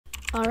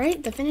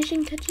Alright, the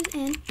finishing touches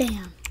and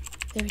bam!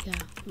 There we go.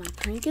 My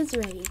prank is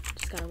ready.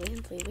 Just gotta wait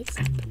until he wakes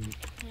up.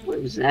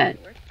 What was that?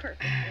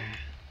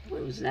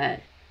 What was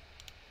that?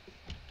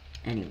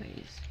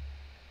 Anyways,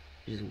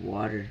 just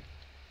water.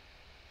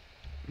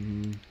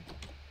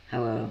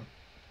 Hello.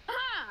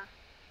 Ah!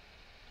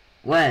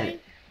 What?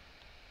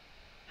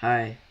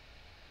 Hi.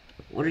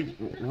 What are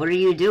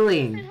you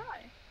doing?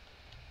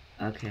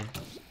 Hi. Okay.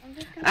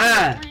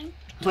 Ah!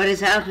 What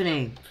is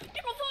happening?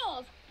 April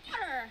Fools!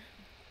 Water!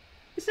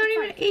 It's not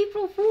even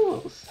April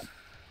Fools.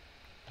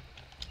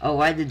 Oh,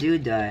 why'd the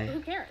dude die? Who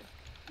cares?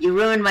 You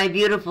ruined my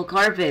beautiful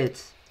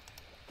carpets.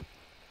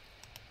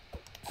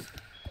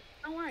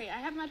 Don't worry, I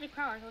have magic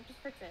powers. I'll just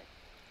fix it.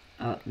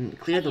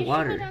 Clear the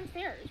water. You should go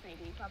downstairs,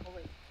 maybe,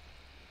 probably.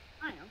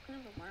 I don't know, clean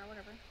the water,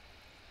 whatever.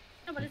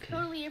 No, but it's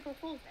totally April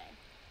Fool's Day.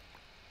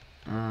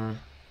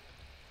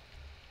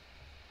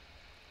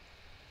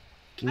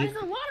 Why is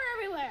there water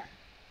everywhere?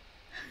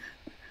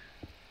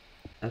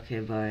 Okay,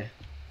 bye.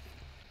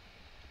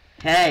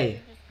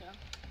 Hey!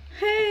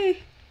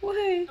 Hey!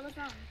 Wait! What's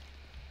wrong?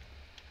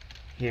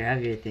 Here,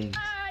 have your things.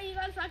 Ah, you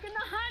got stuck in the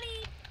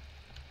honey!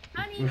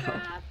 Honey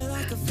trap!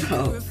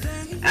 Bro.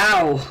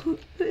 Ow!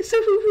 So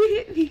who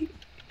hit me?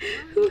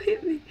 Who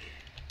hit me?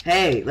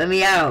 Hey, let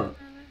me out!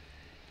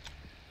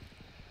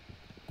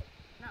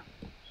 No.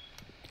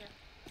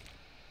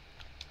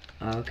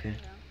 Oh, okay.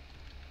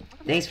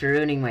 Thanks for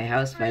ruining my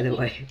house, by the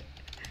way.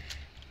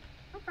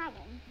 No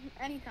problem.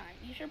 Anytime.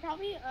 You should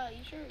probably, I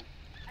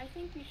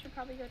think you should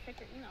probably go check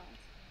your emails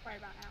right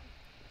about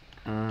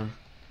now.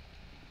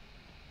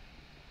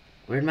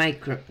 Where'd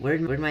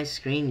my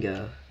screen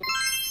go?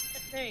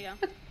 There you go.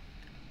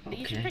 Okay.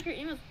 You should check your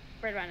emails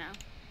right about now.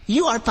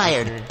 You are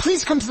fired. Okay.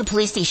 Please come to the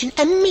police station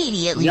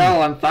immediately.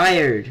 Yo, I'm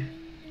fired.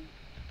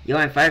 Yo,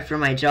 I'm fired from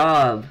my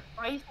job.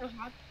 Why are you so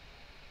happy?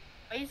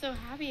 Why are you so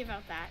happy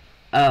about that?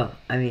 Oh,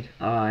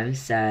 I'm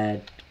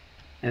sad.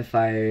 I'm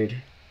fired.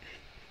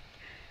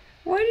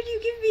 Why did you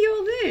give me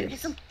all this?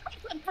 It's some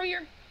for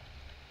your...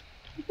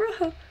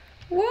 Bro,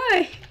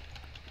 why?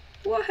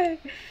 Why?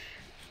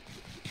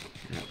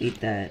 I'll eat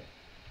that.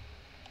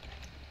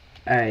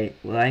 Alright,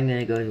 well, I'm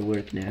gonna go to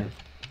work now.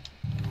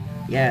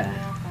 Yeah.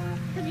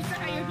 Because you suck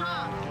at your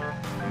job.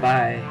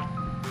 Bye.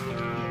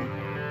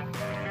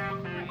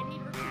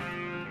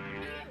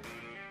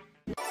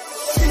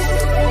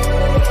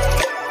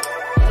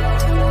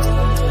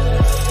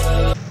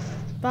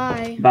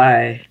 Bye.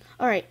 Bye.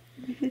 Alright.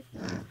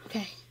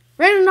 Okay.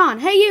 Random non.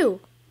 Hey,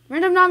 you!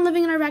 Random non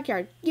living in our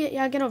backyard.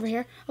 Get over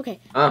here. Okay.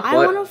 I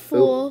want a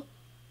full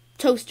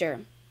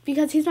toaster.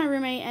 Because he's my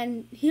roommate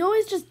and he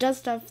always just does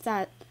stuff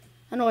that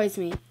annoys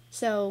me.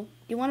 So,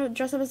 you want to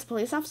dress up as a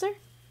police officer?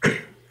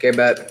 Okay,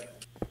 bet.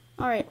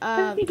 Alright,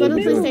 go to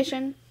the police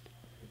station.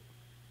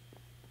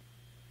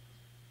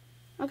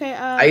 Okay,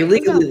 I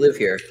legally live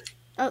here.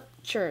 Oh,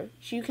 sure.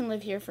 You can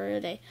live here for a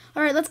day.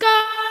 Alright, let's go!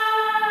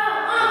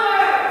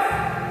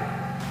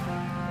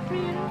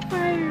 Man, I'm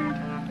fired.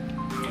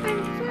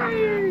 I'm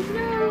fired.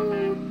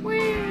 No.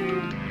 Where?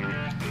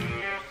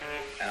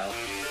 Ow.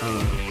 Oh.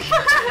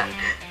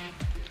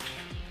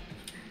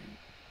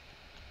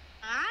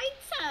 I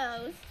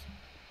toast.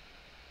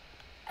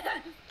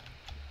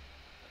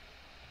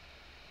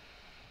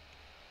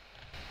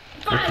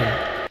 Okay.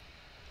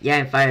 Yeah,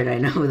 I'm fired. I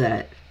know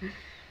that.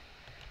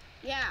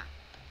 Yeah.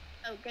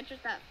 Oh, get your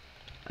stuff.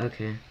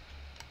 Okay.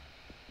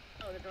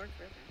 Oh, the door's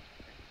broken.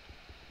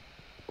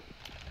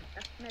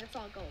 That's made us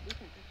all gold. We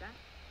can't touch that.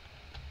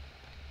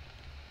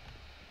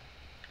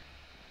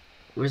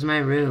 Where's my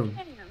room?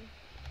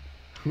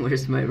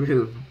 Where's my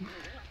room?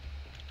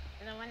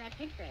 And the one I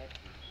picked it.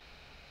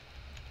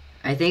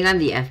 I think I'm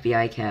the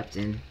FBI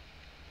captain.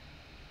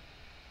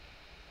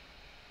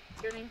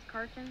 Your name's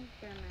Carton?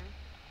 Damn man.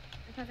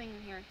 There's nothing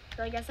in here.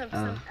 So I guess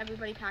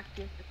everybody packed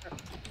this.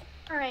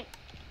 Alright.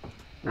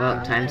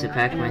 Well, time to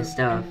pack my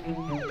stuff.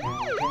 What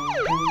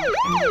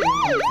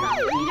are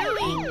you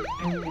doing?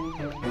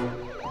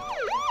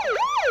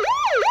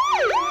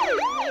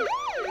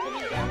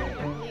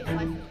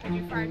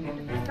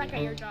 Suck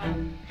at your job.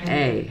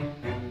 Hey.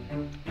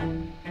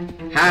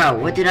 How?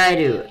 What did I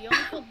do? You only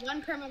killed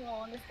one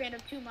criminal in the span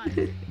of 2 months.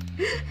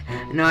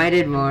 No, I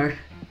did more.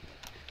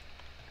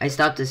 I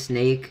stopped a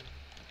snake.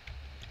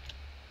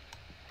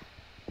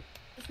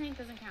 The snake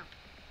doesn't count.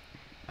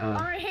 Oh.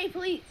 Alright, hey,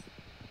 police.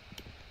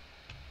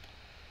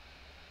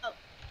 Oh.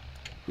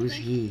 Who's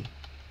he?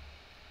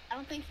 I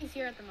don't think he's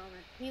here at the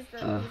moment. He's the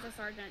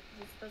sergeant.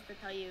 He's supposed to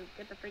tell you,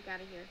 get the freak out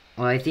of here.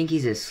 Well, I think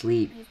he's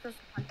asleep. He's supposed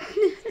to punch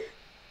you.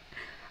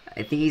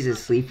 I think he's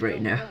asleep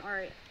right now.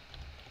 Alright.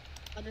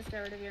 I'll just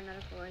get rid of your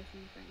medical license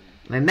right now.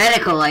 My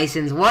medical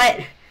license? What?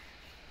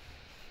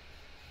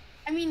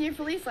 I mean, your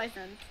police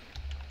license.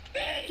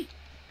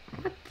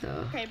 What the?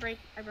 Okay,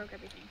 I broke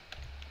everything.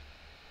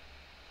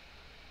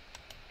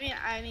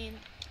 I mean,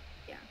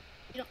 yeah.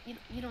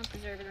 You don't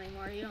deserve it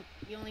anymore.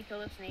 You only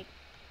killed a snake.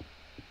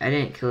 I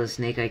didn't kill a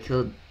snake. I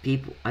killed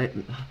people.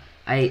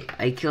 I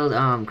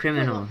killed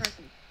criminals.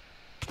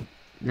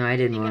 No, I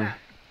did more.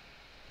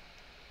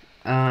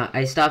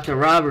 I stopped a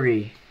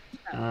robbery.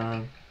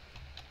 Yeah,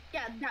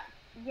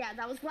 Yeah,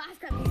 that was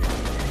last episode.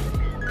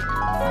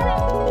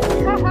 Oh.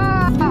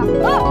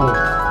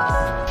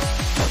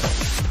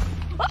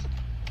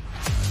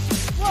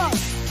 Whoa!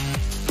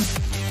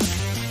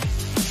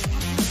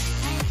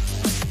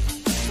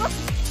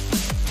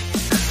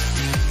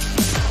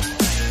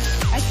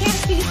 I can't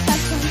see stuff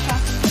from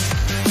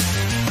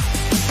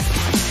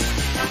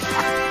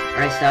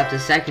I stopped a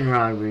second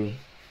robbery.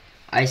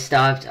 I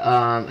stopped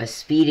a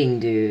speeding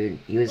dude.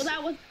 He was. Well,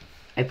 that was.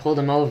 I pulled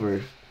him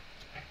over.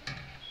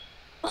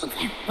 Well,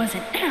 that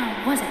wasn't.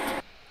 Was it?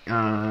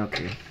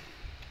 Okay.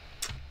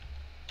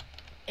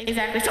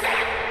 Exactly. So.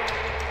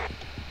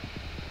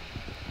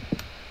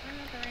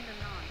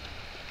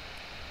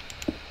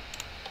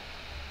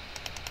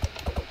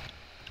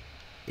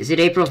 Is it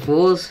April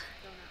Fool's?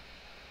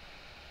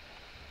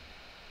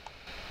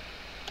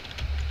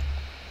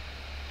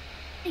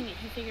 Dang it,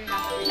 he figured it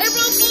out.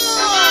 April Fool!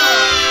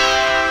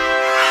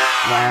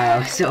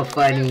 Wow, so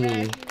funny.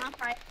 Not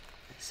right.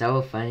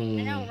 So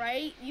funny. I know,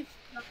 right? You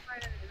not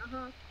right.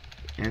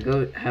 Now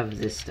go have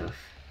this stuff.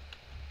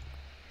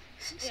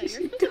 Yeah, you're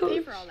supposed to pay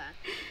for all that.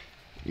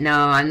 No,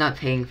 I'm not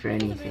paying for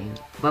anything.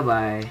 Bye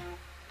bye.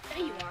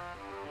 Yeah, you are.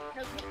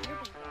 No, you're paying for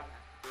all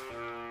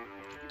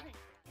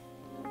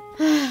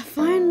that.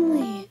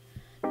 Finally,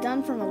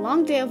 done from a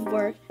long day of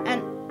work.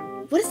 And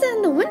what is that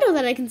in the window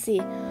that I can see?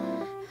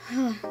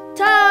 Toast,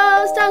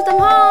 toast, I'm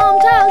home.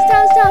 Toast,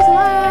 toast, toast,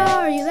 hello.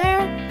 Are you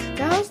there?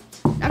 Toast?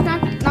 Knock,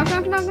 knock, knock,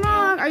 knock, knock,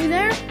 knock. Are you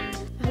there?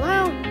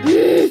 Hello?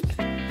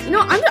 You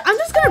know, I'm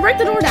just gonna break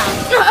the door down.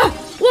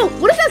 Whoa,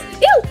 what is this?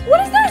 Ew,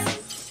 what is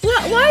this?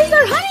 Why is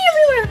there honey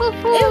everywhere?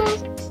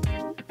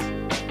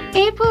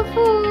 April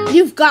Fool's.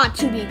 You've got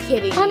to be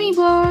kidding Honey me.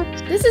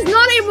 box. This is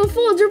not April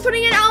Fool's. You're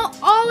putting it out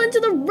all into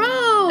the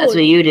road. That's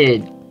what you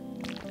did.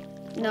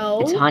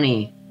 No. It's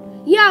honey.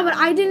 Yeah, but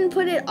I didn't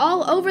put it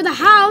all over the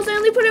house. I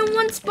only put it in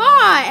one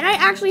spot, and I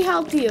actually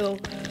helped you.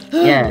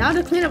 Yeah. Now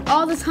to clean up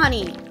all this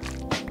honey.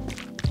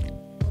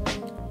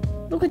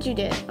 Look what you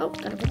did. Oh,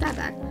 gotta put that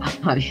back.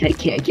 I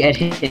can't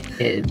get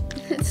it.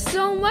 It's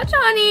so much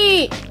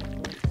honey.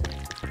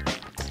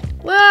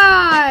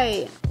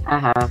 Why?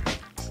 Haha.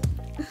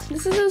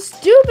 This is so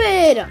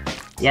stupid.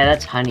 Yeah,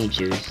 that's honey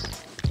juice.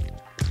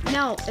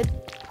 No,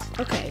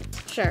 okay,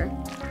 sure.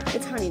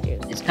 It's honey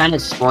juice. It's kind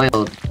of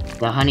spoiled.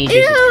 The honey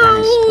juice is kind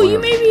of Ew, spoiled. you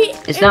made me.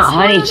 It's not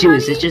honey spoiled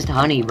juice. honey? It's just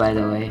honey, by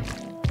the way.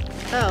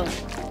 Oh,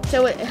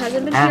 so it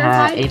hasn't been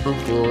Haha. purified? April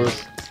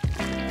Fools.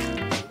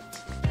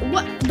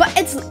 What? But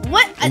it's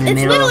what? In the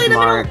It's middle literally of the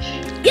March.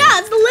 middle. Yeah,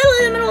 it's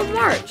literally the middle of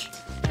March.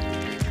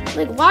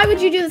 Like, why would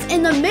you do this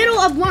in the middle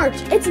of March?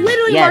 It's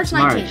literally Yeah, March it's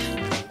March. 19th.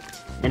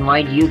 Then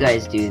why do you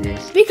guys do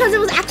this? Because it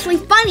was actually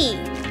funny.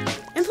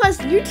 And plus,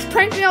 you just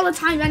prank me all the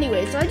time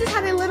anyway, so I just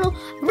had a little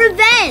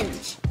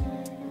revenge.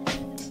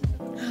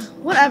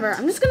 Whatever,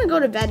 I'm just gonna go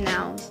to bed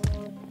now.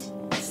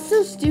 It's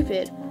so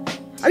stupid.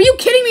 Are you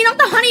kidding me? Not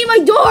the honey in my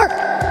door!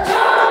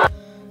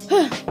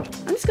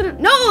 I'm just gonna,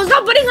 no,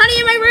 stop putting honey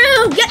in my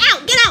room! Get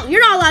out, get out!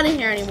 You're not allowed in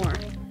here anymore.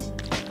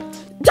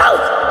 Don't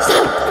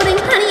stop putting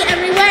honey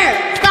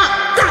everywhere! Stop,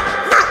 stop,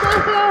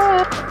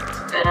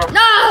 stop!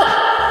 No!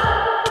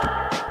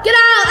 Get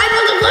out! I'm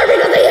on the floor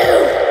because of you!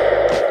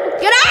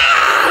 Get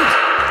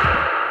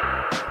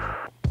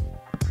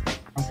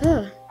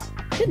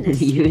out!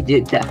 Goodness. You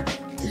did that.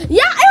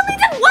 Yeah, I only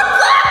did one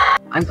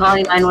floor! I'm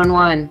calling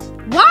 911.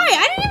 Why?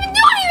 I didn't even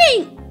do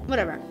anything!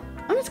 Whatever.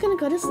 I'm just gonna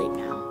go to sleep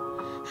now.